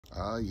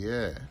Oh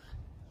yeah.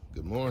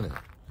 Good morning.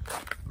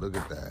 Look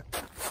at that.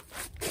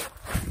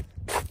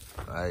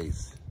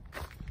 Nice.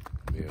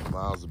 Me and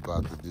Miles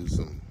about to do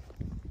some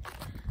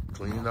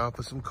cleaning off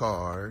of some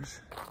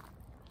cars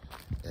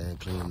and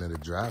cleaning the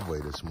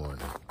driveway this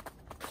morning.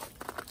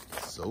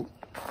 So,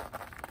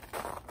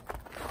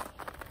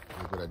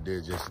 look what I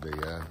did yesterday,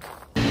 y'all.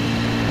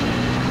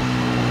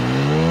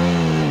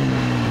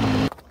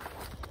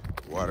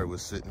 Water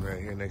was sitting right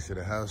here next to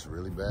the house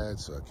really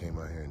bad, so I came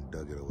out here and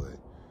dug it away.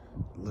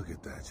 Look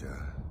at that, y'all.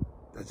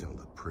 That don't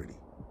look pretty.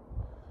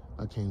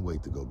 I can't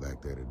wait to go back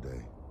there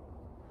today.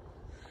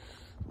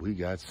 We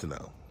got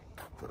snow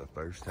for the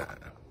first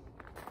time.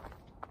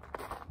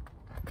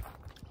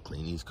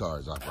 Clean these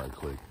cars off right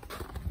quick.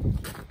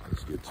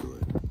 Let's get to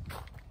it.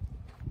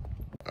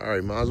 All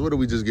right, Miles, what did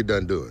we just get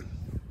done doing?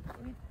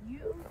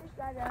 You just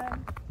got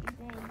done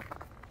using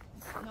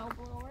snow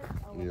blower.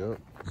 Yep,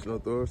 snow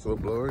thrower, snow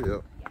blower,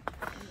 yep.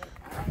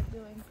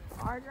 Doing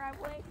our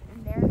driveway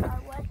and their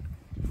driveway.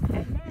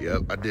 And then,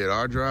 Yep, I did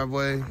our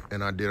driveway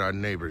and I did our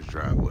neighbor's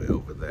driveway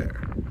over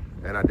there.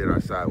 And I did our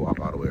sidewalk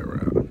all the way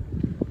around.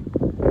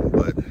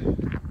 But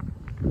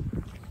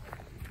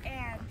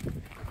and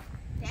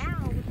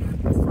down we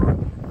got salt.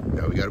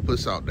 yeah, we gotta put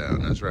salt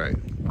down, that's right.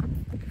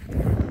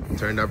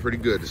 Turned out pretty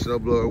good. The snow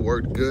blower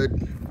worked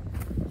good.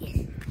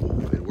 Yes.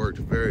 It worked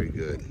very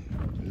good.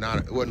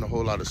 It wasn't a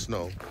whole lot of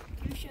snow.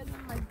 Can you show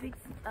them my big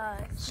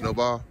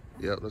Snowball?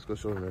 Yep, let's go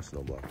show them that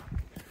snowball.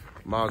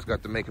 Miles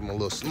got to make him a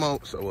little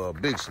smoke, so a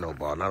big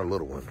snowball, not a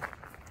little one.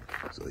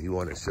 So he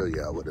wanted to show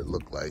y'all what it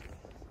looked like.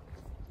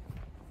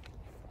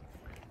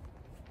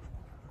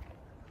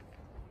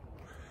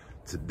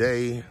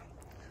 Today,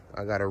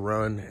 I gotta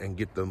run and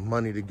get the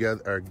money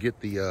together, or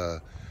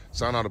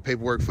sign all the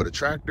paperwork for the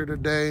tractor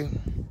today.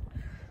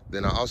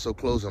 Then I also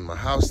close on my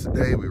house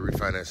today. We're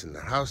refinancing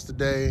the house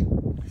today.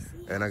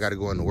 And I gotta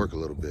go into work a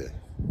little bit.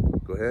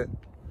 Go ahead.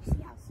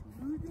 See how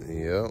smooth it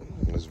is? Yep,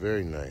 it's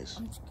very nice.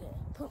 I'm just gonna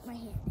put my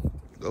hand in.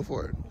 Go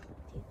for it.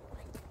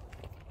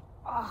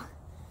 Oh,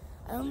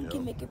 I only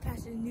can make it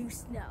past the new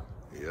snow.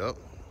 Yep.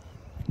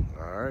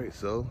 All right,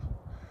 so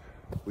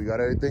we got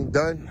everything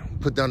done.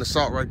 Put down the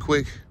salt right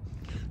quick,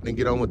 then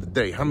get on with the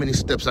day. How many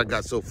steps I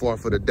got so far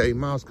for the day?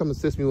 Miles, come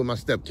assist me with my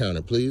step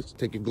counter, please.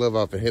 Take your glove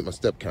off and hit my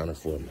step counter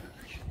for me.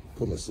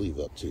 Put my sleeve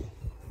up too.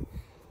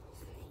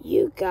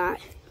 You got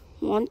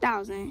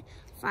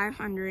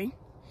 1,500.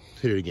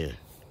 Hit it again.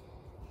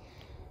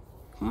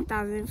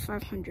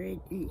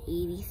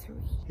 1,583.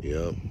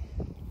 Yep,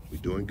 we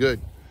doing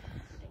good.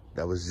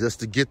 That was just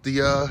to get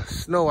the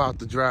snow out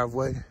the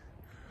driveway.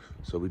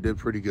 So we did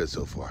pretty good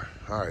so far.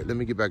 All right, let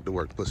me get back to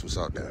work, put some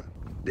salt down.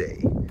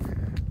 Day,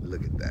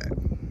 look at that.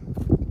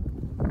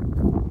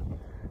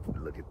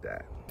 Look at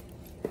that.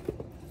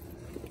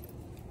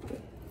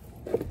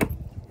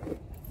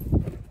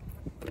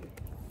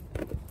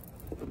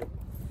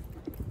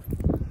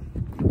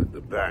 Look at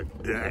the back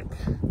deck.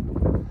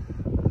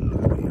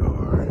 Look at the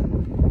yard.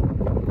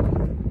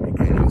 You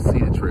can't even see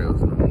the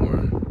trails no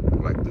more,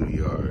 like through the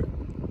yard.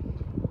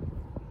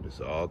 It's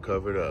all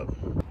covered up.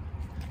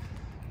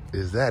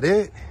 Is that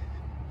it?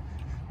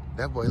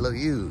 That boy look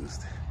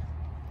used.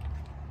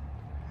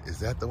 Is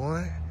that the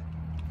one?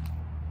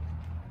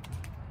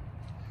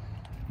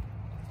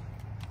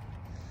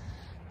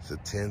 It's a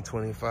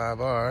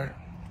 1025R.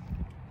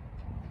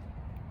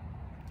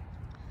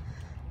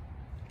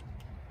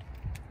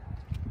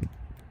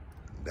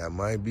 That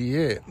might be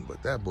it,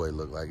 but that boy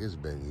look like it's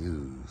been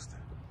used.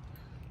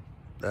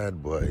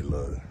 That boy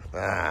look,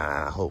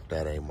 I hope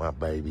that ain't my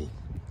baby.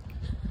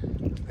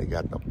 They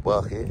got the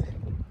bucket.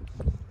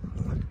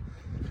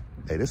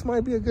 Hey, this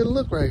might be a good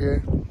look right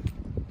here.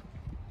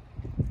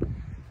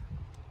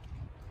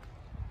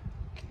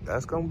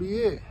 That's gonna be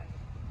it.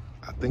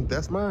 I think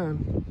that's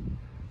mine.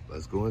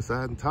 Let's go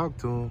inside and talk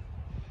to him.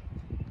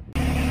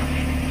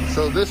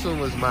 So this one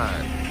was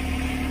mine.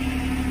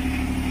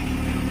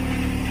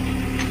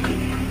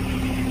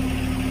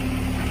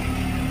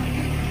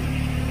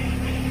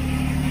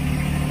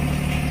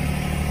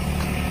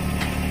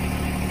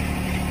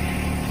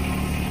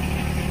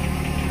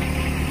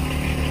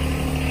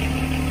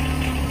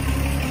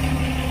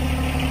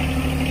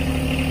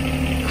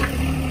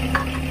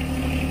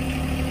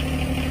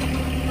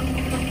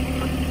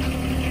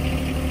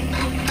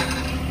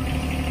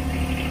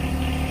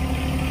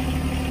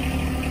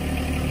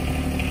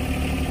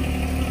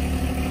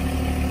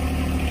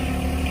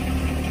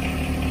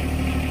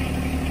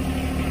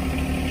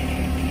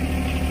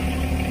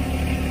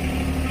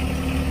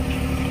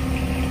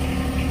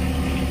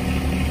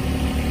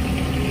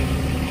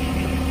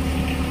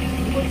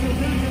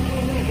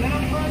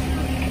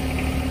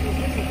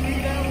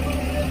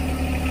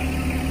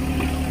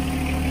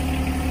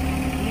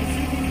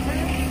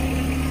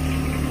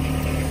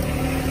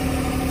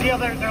 See how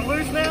they're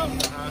loose now?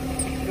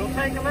 You'll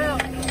take them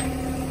out.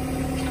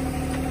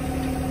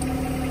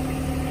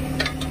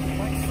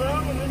 Like so,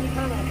 and then you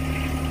kind of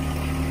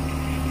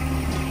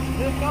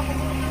lift up a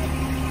little bit.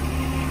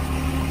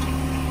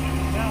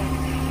 Now,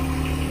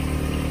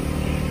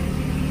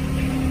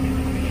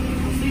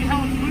 see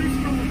how it's loose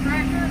from the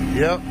tractor?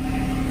 Yep.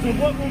 So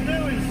what we'll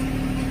do is,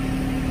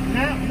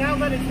 now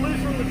that it's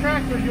loose from the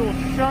tractor, you'll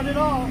shut it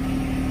off.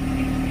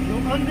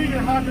 You'll undo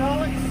your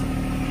hydraulics,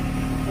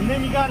 and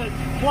then you got to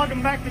plug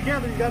them back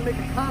together. You got to make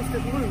a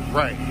constant loop.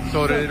 Right.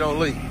 So that it don't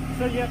leak.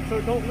 So so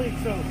it don't leak.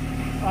 So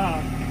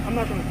I'm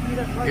not going to do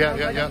that right now.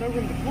 I got no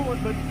room to pull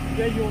it, but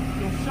yeah, you'll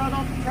shut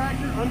off the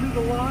tractor, undo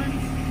the lines,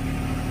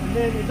 and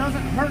then it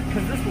doesn't hurt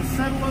because this will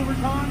settle over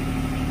time.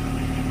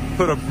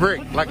 Put a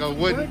brick, like a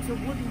wooden. Bricks or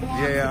wooden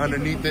blocks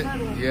underneath it.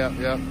 Yep.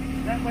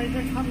 That way,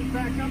 next time you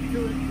back up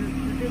to it,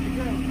 you're good to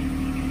go.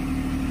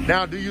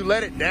 Now, do you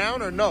let it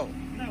down or no?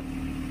 No,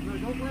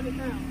 don't let it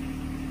down.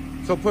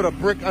 So put a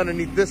brick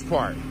underneath this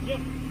part. Yep,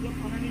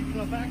 underneath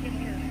the back in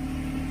here.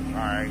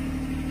 All right.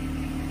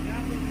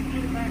 Now when we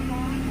get it back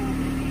on,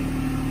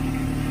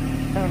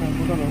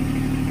 we're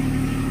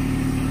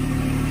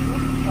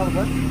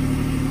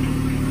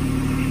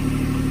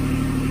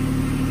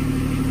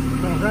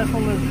gonna rest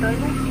on those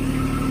cables.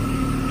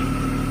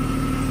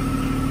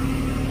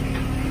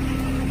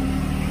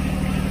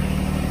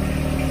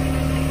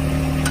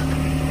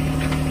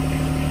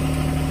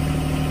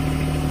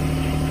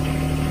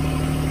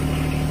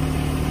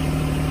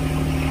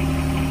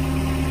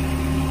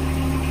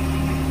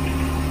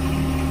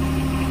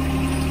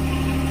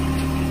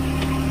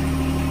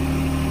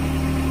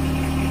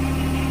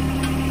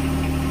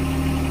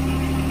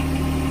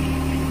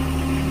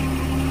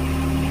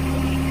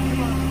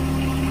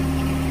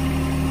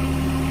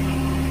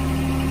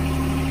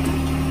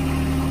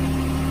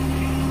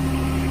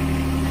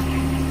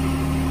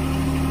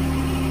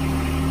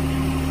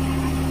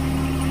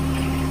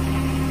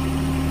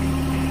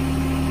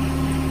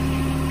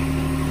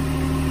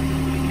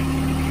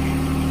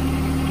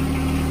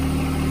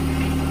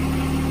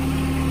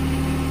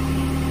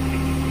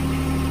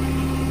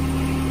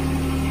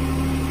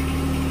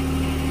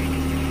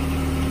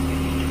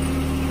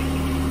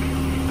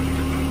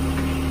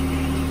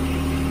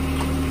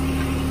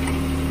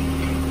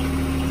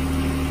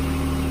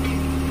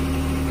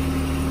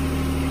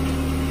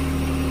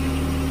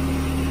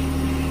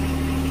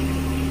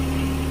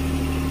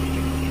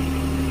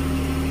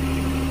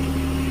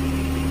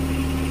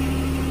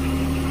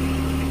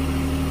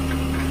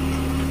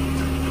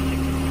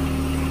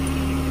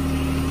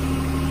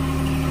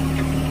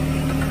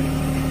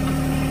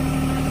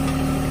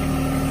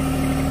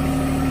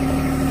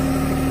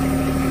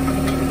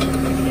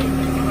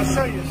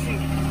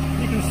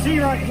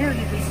 Right here,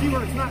 you can see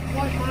where it's not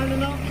quite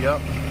lining up.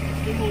 Yep.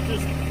 Then we'll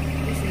just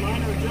do some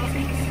minor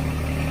adjustments.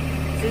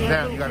 See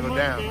down, you gotta go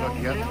down.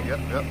 Yep.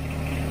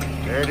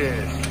 There it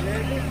is. There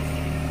it is.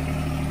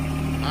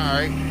 All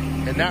right.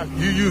 And now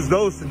you use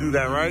those to do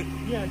that, right?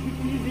 Yeah, you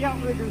can use the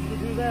outriggers to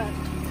do that.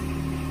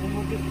 And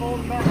we'll just fold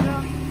them back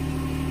up.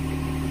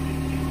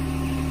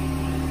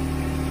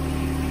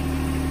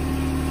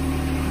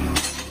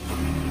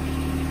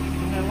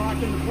 And they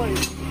lock into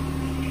place.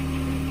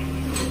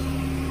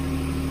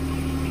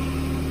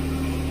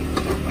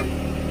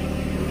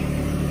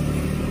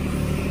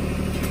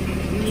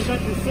 You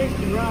got your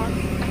safety rods,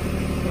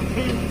 or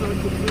pins, I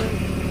should say.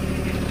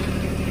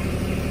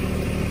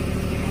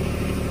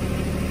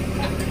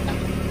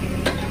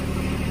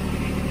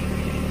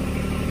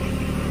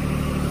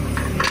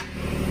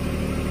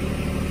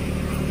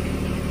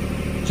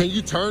 Can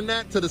you turn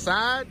that to the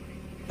side,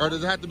 or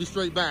does it have to be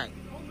straight back?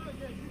 Oh no,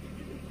 yeah, you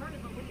can turn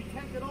it, but when you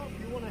take it off,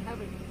 you want to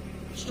have it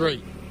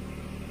straight.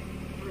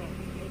 Right.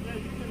 But yeah,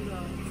 you can.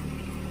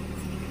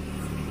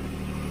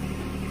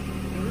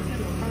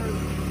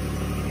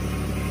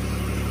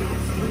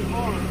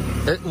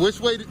 Which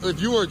way, if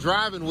you were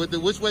driving with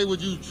it, which way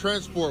would you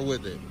transport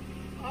with it?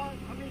 I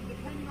mean,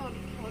 depending on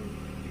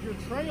your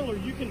trailer,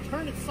 you can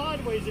turn it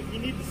sideways if you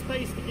need the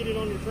space to get it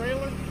on your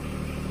trailer.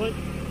 But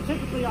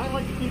typically, I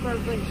like to keep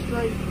everything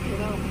straight, you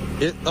know.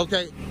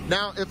 Okay.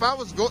 Now, if I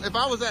was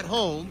at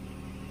home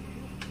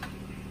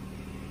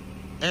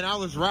and I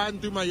was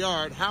riding through my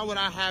yard, how would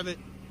I have it?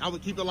 I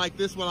would keep it like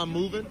this while I'm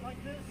moving.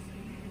 Like this,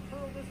 and you can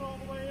curl this all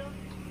the way up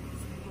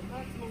for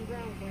maximum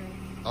ground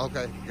clearance.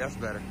 Okay, that's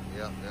better.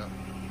 Yeah.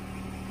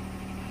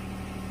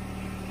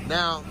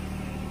 Now,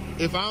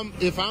 if I'm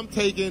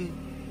taking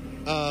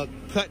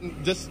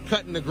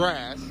cutting the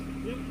grass,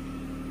 yep.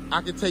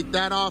 I can take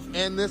that off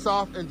and this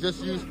off and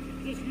just use.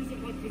 Just use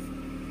it like this.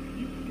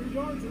 Your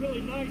yard's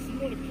really nice. You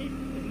want to keep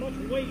as much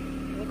weight.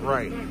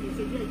 Right.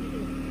 So yeah, you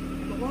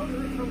can. The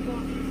longer it comes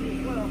off easy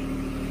as well.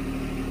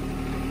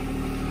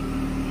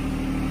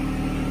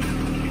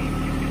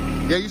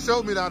 Yeah, you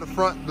showed me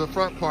the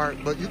front part,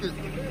 but you can.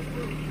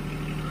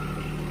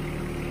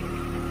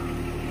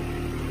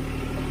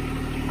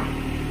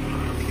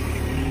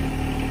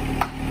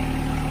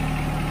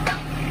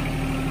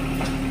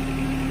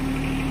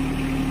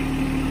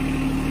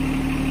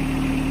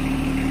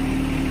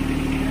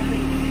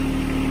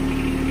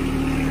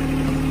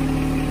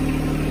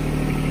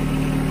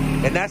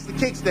 And that's the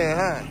kickstand,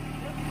 huh?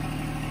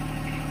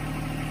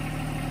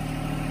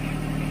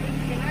 You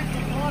can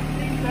actually lock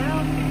these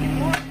down if you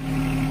want.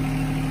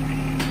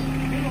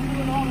 It'll do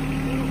it all.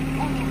 It'll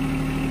come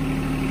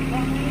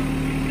in,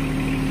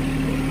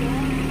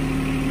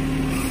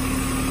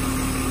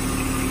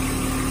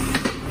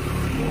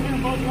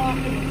 it locked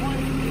into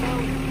place,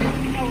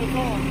 you know it's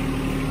on.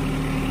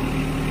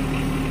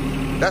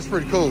 That's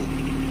pretty cool.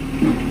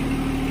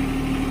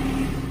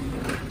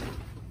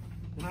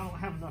 And I don't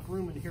have enough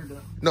room in here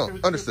to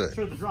understood.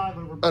 show the drive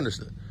over.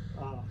 Understood.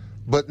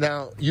 But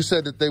now you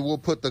said that they will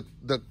put the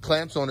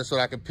clamps on it so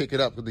that I can pick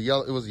it up. The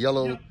yellow, it was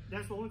yellow. Yep,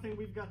 that's the only thing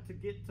we've got to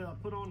get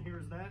put on here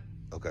is that.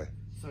 Okay.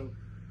 So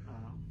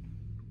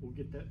we'll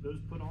get those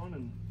put on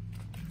and.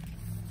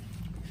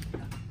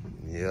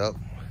 Yep,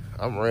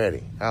 I'm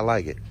ready. I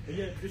like it.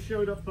 Yeah, it just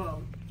showed up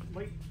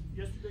late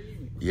yesterday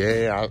evening.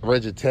 Yeah, I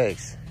read your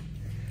text.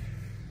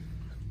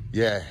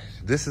 Yeah,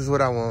 this is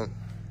what I want.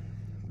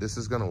 This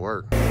is gonna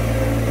work.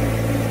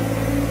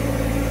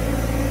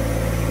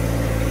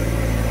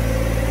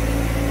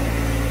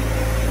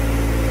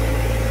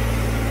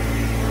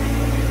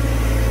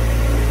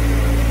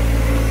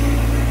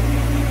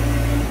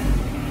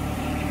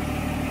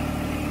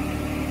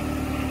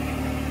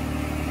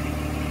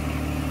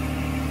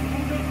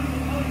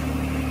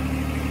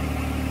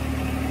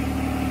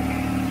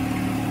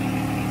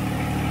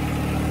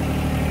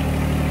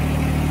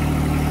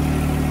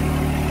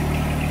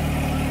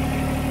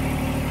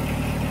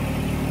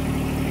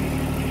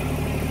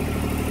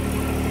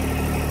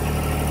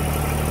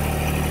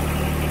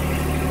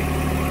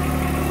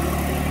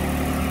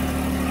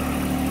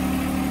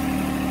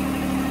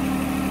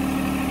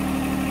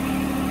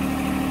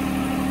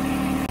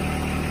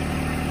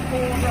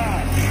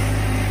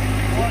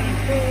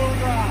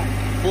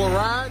 Four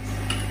rides?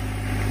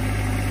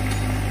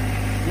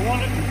 You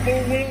want it in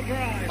four-wheel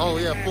drive. Oh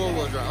yeah,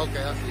 four-wheel drive.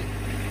 Okay, I see.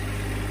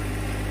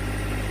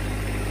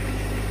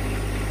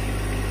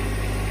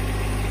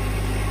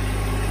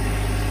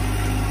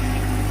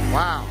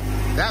 Wow,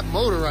 that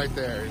motor right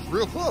there is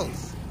real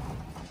close.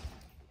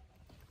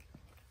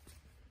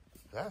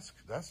 That's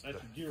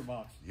the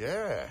gearbox.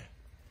 Yeah.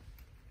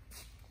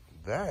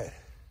 That.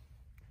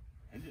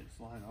 It didn't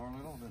slide hardly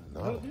at all, did it?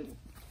 No. Oh, it didn't.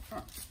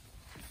 Huh.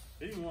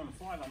 It even wanted to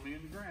slide on me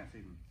in the grass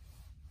even.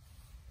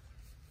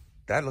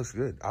 That looks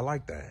good. I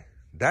like that.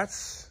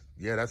 That's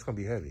gonna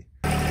be heavy.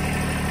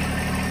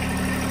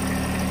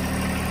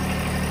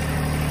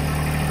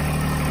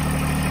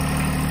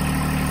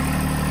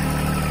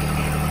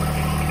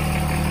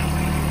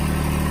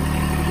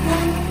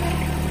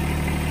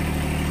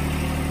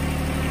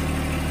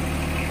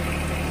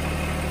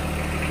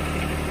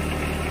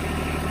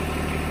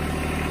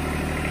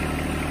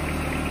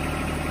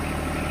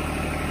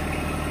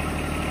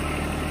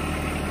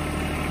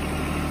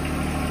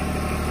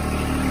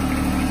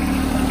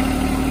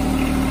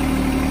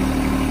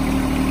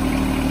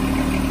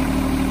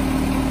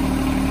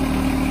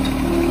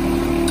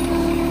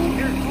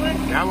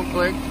 That one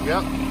clicked.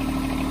 Yep.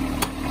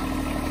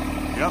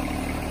 Yep.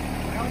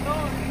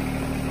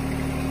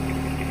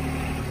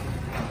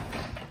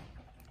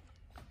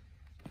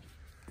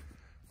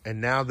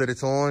 And now that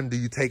it's on, do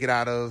you take it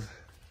out of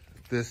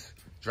this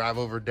drive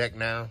over deck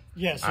now?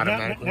 Yeah, so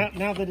automatically?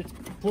 now that it's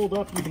pulled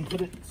up, you can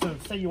put it, so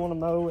say you want to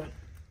mow at,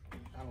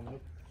 I don't know,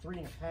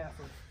 3.5 or.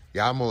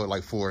 Yeah, I mow it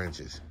like 4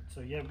 inches. So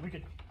yeah, we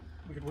could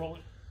roll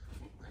it.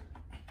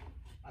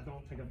 I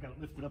don't think I've got it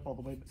lifted up all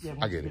the way, but yeah,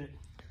 I get it.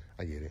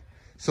 I get it.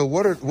 So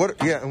what are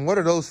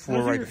those for?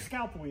 Those are right your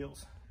scalp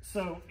wheels.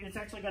 So it's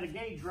actually got a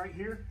gauge right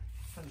here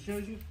that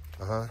shows you.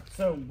 Uh-huh.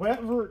 So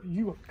wherever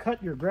you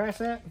cut your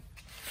grass at,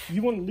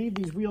 you want to leave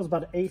these wheels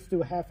about 1/8 to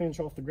 1/2 inch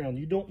off the ground.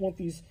 You don't want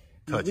these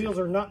wheels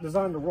are not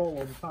designed to roll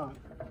all the time.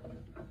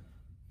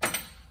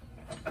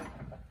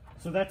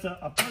 So that's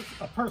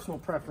a personal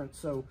preference.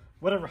 So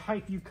whatever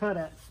height you cut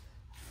at,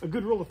 a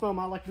good rule of thumb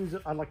I like to use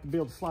it. I like to be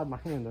able to slide my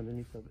hand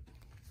underneath of it.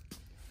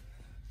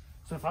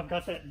 So if I've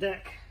got that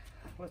deck,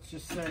 let's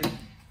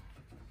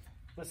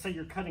say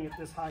you're cutting at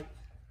this height.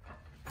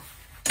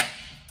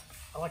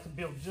 I like to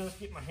be able to just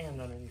get my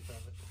hand underneath of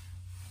it.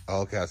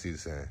 Oh, okay, I see what you're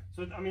saying.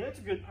 So, I mean, that's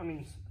a good, I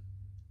mean,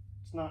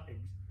 it's not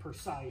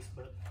precise,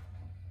 but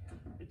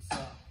it's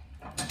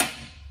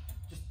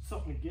just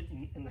something to get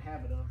in the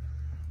habit of.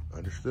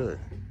 Understood.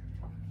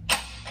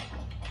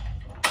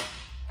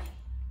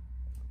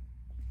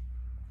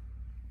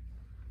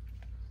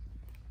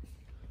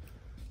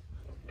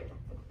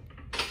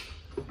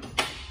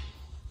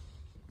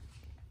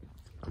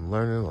 I'm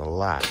learning a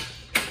lot.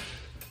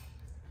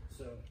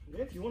 So,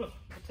 yeah, if you want to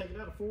take it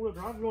out of 4-wheel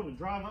drive, you want to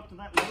drive up to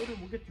that loader,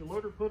 we'll get your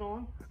loader put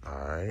on. All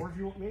right. Or if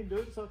you want me to do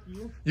it, it's up to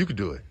you. You can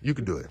do it. You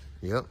can do it.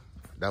 Yep.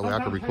 That way I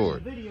can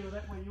record. Video,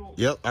 that way you won't...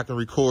 Yep, I can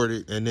record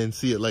it and then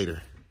see it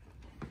later.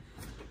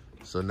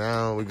 So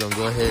now we're going to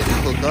go ahead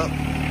and hook up.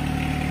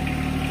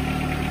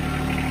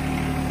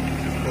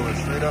 Just pull it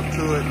straight up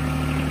to it.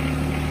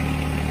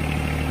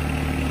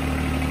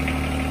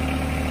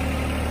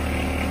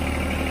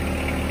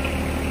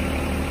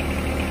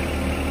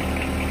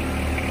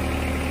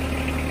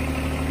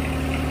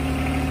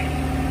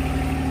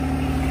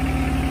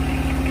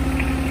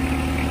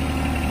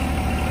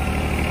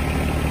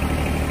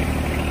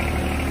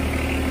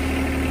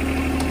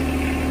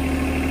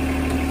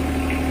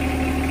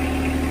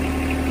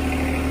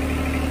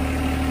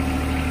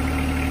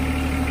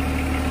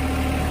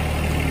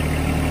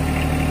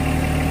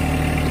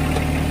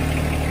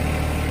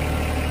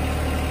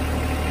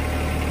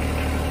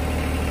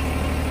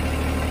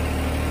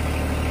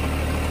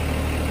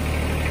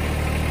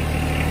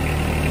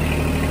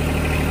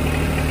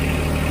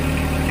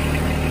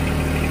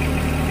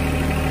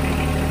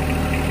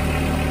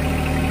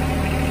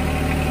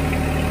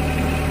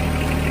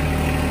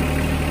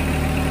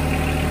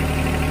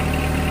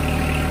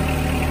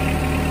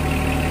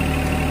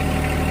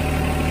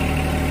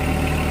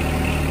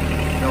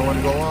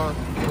 want to go on?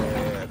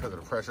 Yeah, because of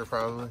the pressure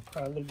probably.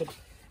 A little bit.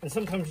 And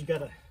sometimes you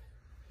gotta,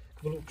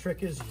 the little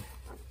trick is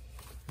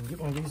you get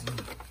one of these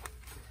and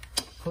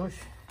push.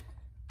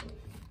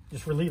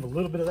 Just relieve a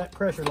little bit of that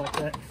pressure like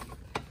that.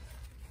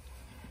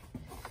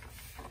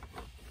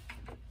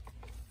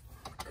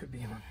 Could be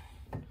on.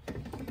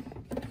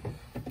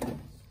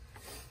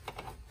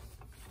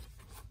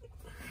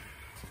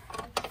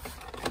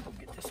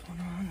 Get this one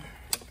on.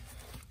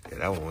 Yeah,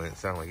 that one went.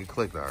 Sound like it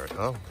clicked already.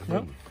 Oh,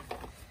 Nope.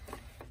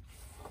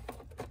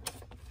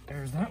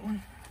 There's that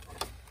one.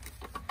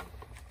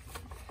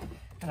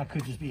 And I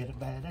could just be at a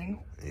bad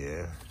angle.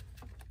 yeah.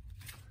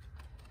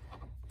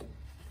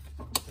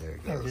 There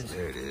it goes.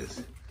 There it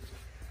is.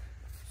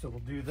 So we'll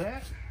do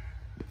that.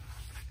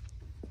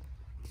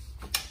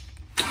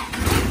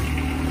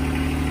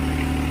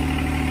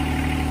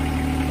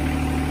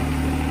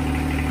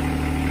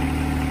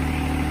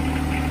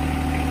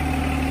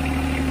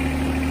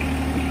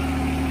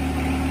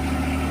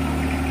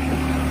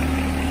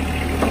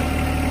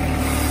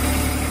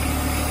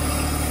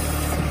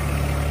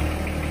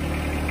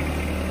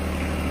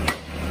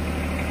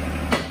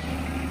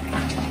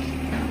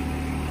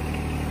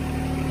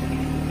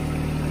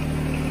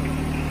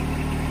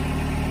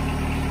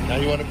 Now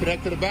you want to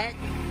connect to the back?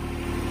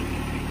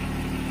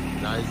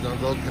 Now he's going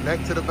to go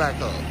connect to the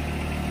backhoe.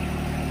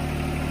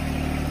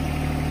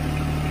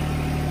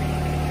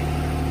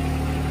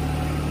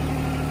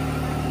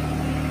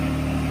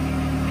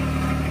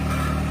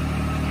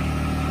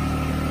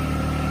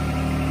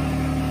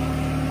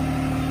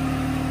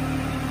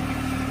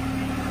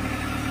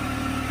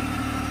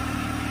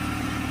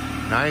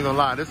 Now I ain't gonna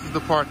lie, this is the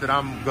part that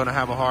I'm gonna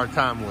have a hard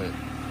time with.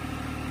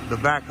 The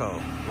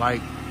backhoe.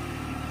 Like,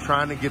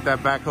 trying to get that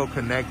backhoe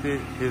connected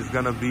is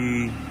gonna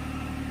be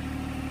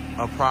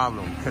a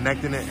problem.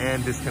 Connecting it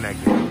and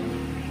disconnecting it.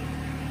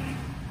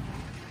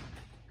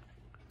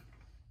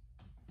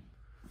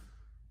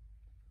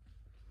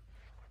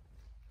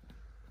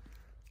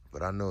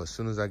 But I know as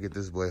soon as I get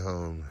this boy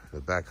home,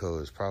 the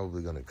backhoe is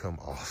probably gonna come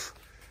off.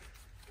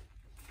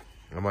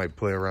 I might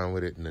play around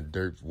with it in the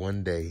dirt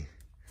one day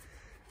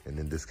and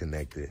then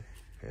disconnect it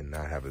and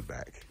not have it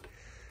back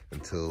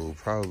until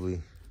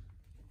probably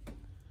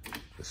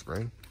the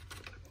spring.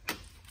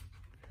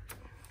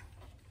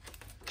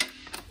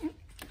 So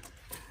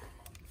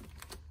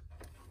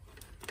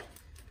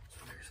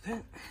there's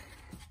that.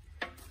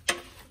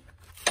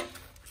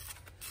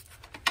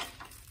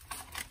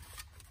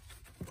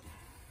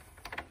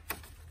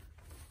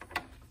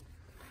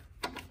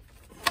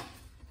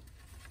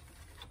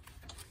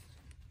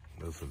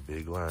 Those are some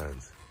big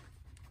lines.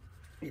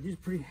 It is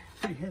pretty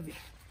heavy.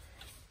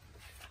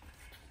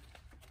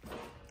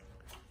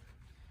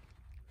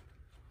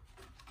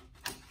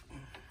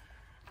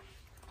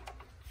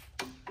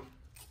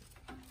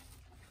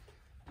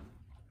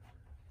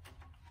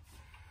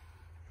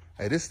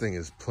 Hey, this thing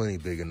is plenty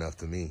big enough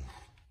to me.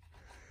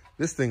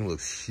 This thing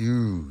looks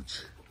huge.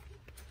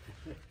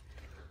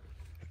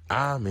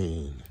 I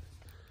mean,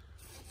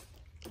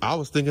 I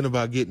was thinking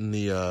about getting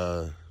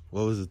the,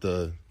 what was it,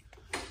 the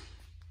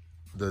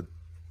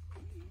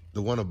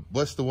one,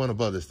 what's the one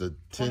above this? The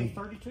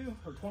 2032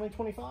 or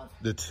 2025?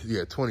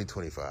 Yeah,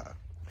 2025.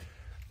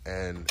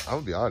 And I'm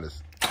gonna be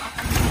honest,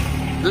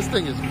 this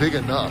thing is big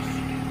enough.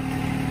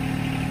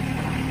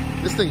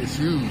 This thing is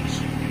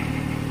huge.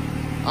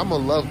 I'm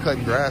gonna love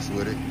cutting grass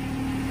with it.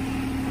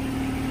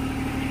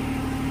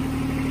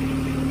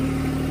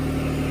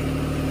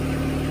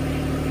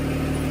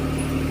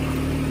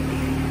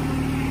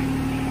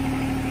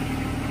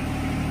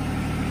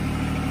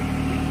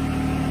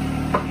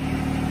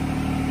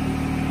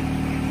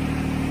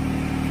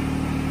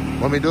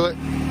 Want me to do it?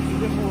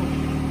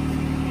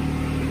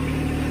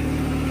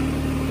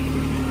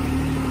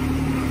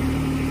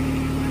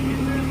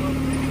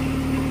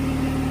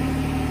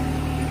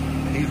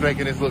 He's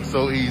making this look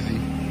so easy.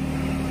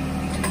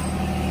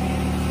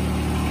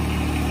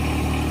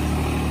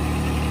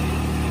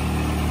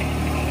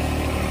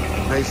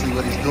 Basically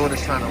what he's doing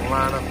is trying to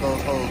line up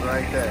those holes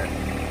right there.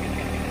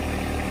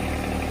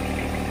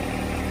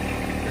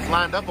 It's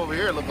lined up over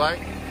here, it looked like.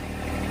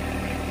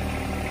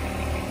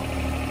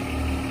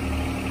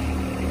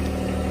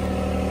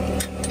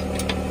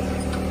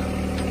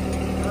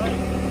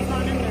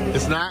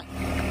 It's not?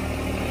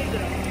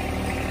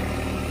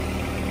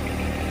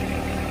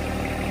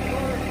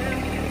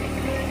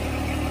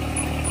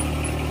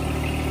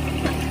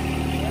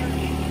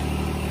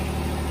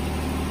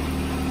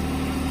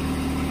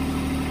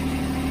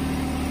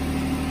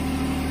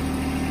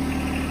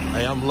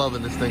 Hey, I'm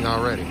loving this thing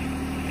already.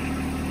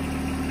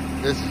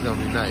 This is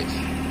gonna be nice.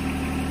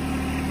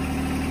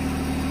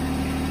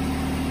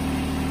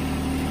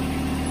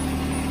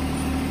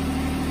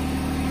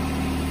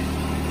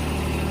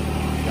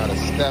 Got a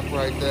step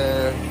right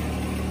there.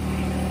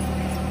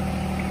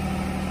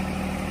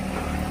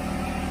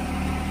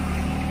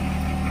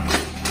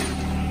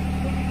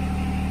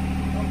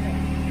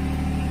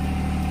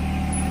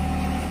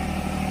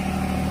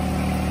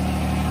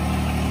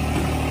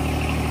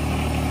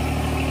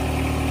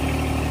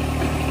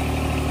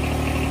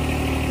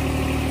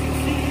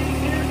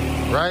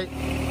 Right?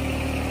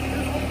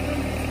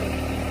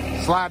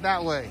 Slide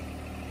that way.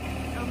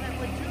 Down that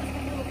way just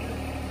a little bit.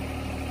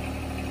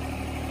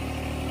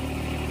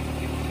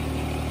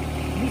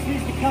 This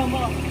needs to come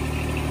up.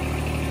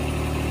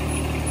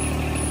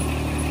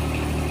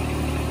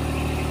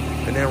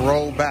 And then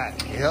roll back.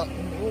 Yep.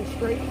 And roll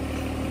straight. So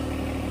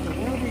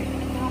where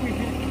are we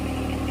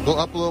hitting? Go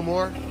up a little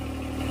more.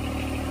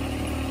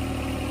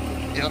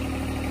 Yep.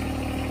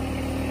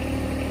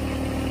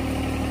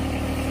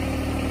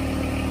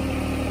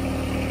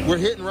 We're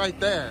hitting right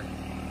there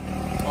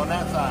on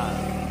that side.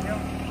 Yep.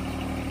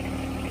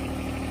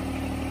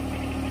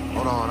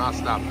 Hold on, I'll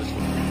stop this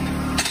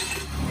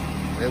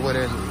one. It went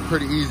in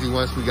pretty easy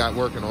once we got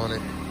working on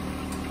it.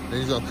 Then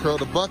he's gonna curl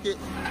the bucket.